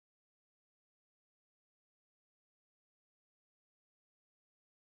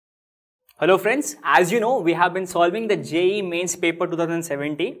Hello friends, as you know, we have been solving the JEE Mains paper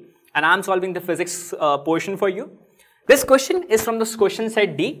 2017 and I am solving the physics portion for you. This question is from the question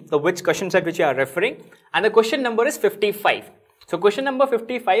set D, the which question set which you are referring, and the question number is 55. So question number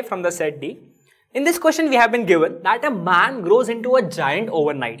 55 from the set D. In this question we have been given that a man grows into a giant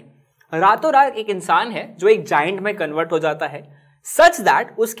overnight. रातों रात एक इंसान है जो एक giant में convert हो जाता है such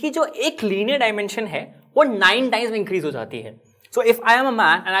that उसकी जो एक linear dimension है वो 9 times increase हो जाती है. So if I am a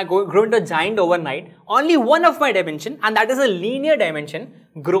man and I grow into a giant overnight, only one of my dimension, and that is a linear dimension,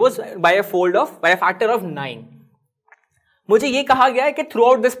 grows by a factor of 9. मुझे ये कहा गया है कि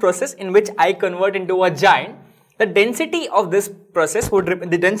throughout this process in which I convert into a giant, the density of this process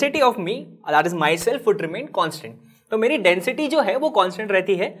the density of me, that is myself, would remain constant. तो मेरी density जो है वो constant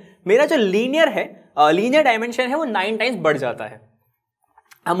रहती है, मेरा जो linear dimension है वो 9 times बढ़ जाता है.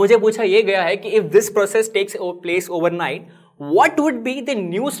 अब मुझे पूछा ये गया है कि if this process takes place overnight, what would be the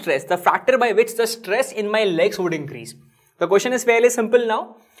new stress, the factor by which the stress in my legs would increase? The question is fairly simple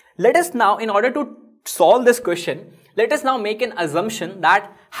now. Let us now, in order to solve this question, let us now make an assumption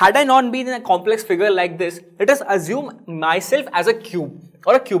that had I not been in a complex figure like this, let us assume myself as a cube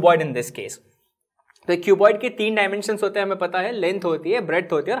or a cuboid in this case. तो cuboid के 3 dimensions होते हैं, हमें पता है, length होती है,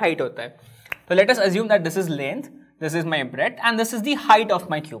 breadth होती है और height होता है. So let us assume that this is length, this is my breadth and this is the height of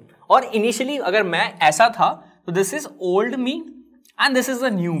my cube. और initially अगर मैं ऐसा था, so this is old me and this is the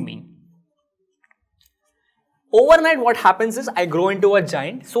new me. Overnight what happens is I grow into a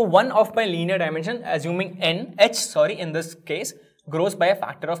giant. So one of my linear dimension, assuming in this case, grows by a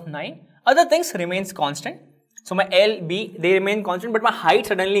factor of 9. Other things remains constant. So my L, B, they remain constant, but my height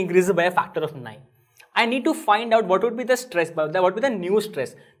suddenly increases by a factor of 9. I need to find out what would be the stress, what would be the new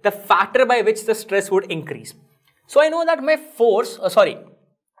stress, the factor by which the stress would increase. So I know that my force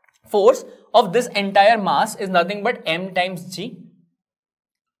of this entire mass is nothing but m times g.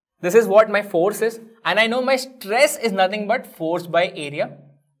 This is what my force is, and I know my stress is nothing but force by area.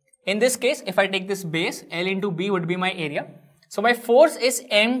 In this case, if I take this base, L into B would be my area. So my force is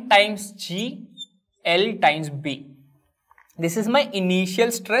m times g, L times B. This is my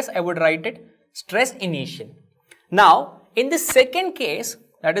initial stress. I would write it stress initial. Now, in the second case,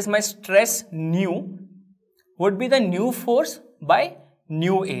 that is my stress nu, would be the new force by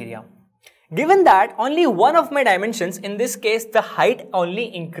new area. Given that only one of my dimensions, in this case the height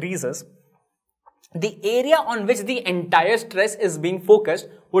only increases, the area on which the entire stress is being focused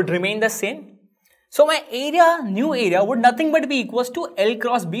would remain the same. So my area, new area, would nothing but be equals to L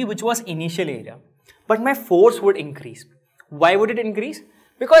cross B, which was initial area. But my force would increase. Why would it increase?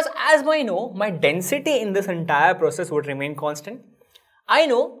 Because as I know, my density in this entire process would remain constant. I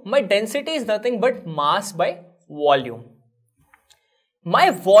know my density is nothing but mass by volume.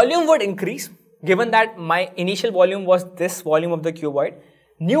 My volume would increase, given that my initial volume was this volume of the cuboid.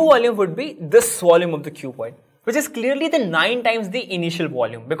 New volume would be this volume of the cuboid, which is clearly the 9 times the initial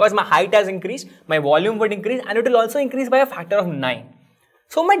volume. Because my height has increased, my volume would increase and it will also increase by a factor of 9.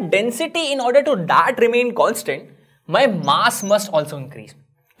 So my density, in order to that remain constant, my mass must also increase.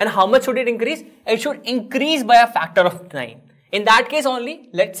 And how much should it increase? It should increase by a factor of 9. In that case only,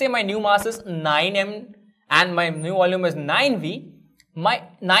 let's say my new mass is 9m and my new volume is 9v. My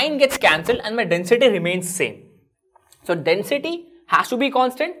 9 gets cancelled and my density remains same. So density has to be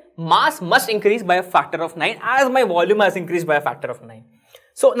constant, mass must increase by a factor of 9 as my volume has increased by a factor of 9.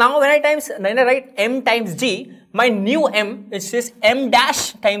 So now when I write m times g, my new m, which is m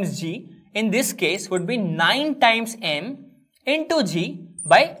dash times g, in this case would be 9 times m into g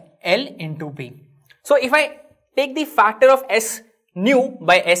by L into B. So if I take the factor of S new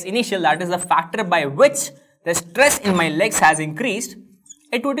by S initial, that is the factor by which the stress in my legs has increased,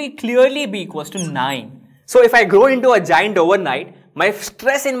 it would clearly be equals to 9. So if I grow into a giant overnight, my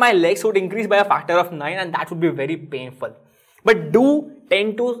stress in my legs would increase by a factor of 9 and that would be very painful. But do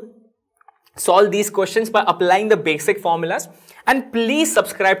tend to solve these questions by applying the basic formulas, and please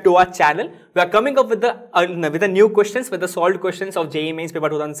subscribe to our channel. We are coming up with the new questions, with the solved questions of JEE Mains paper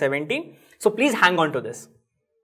 2017. So please hang on to this.